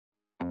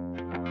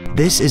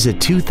This is a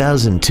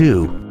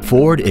 2002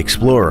 Ford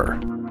Explorer.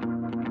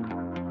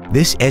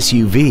 This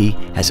SUV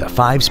has a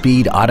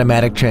 5-speed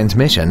automatic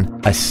transmission,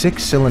 a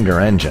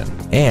 6-cylinder engine,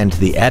 and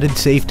the added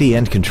safety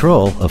and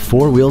control of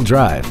 4-wheel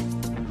drive.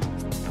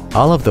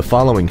 All of the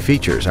following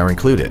features are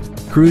included: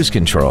 cruise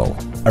control,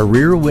 a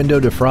rear window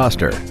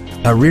defroster,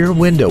 a rear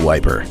window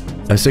wiper,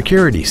 a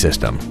security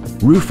system,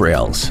 roof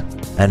rails,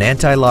 an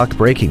anti-lock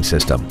braking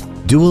system,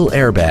 dual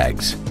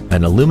airbags,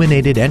 an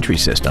illuminated entry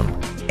system,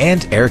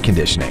 and air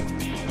conditioning.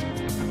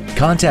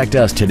 Contact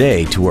us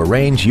today to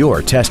arrange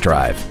your test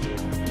drive.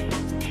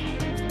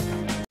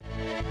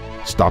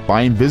 Stop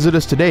by and visit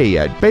us today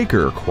at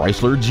Baker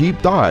Chrysler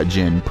Jeep Dodge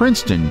in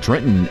Princeton,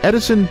 Trenton,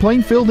 Edison,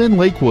 Plainfield, and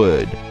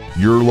Lakewood.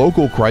 Your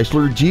local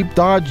Chrysler Jeep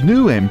Dodge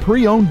new and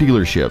pre-owned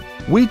dealership.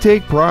 We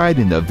take pride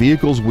in the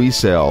vehicles we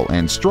sell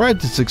and strive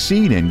to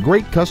succeed in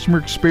great customer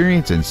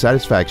experience and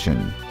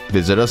satisfaction.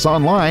 Visit us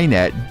online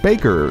at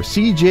bakercjd.com.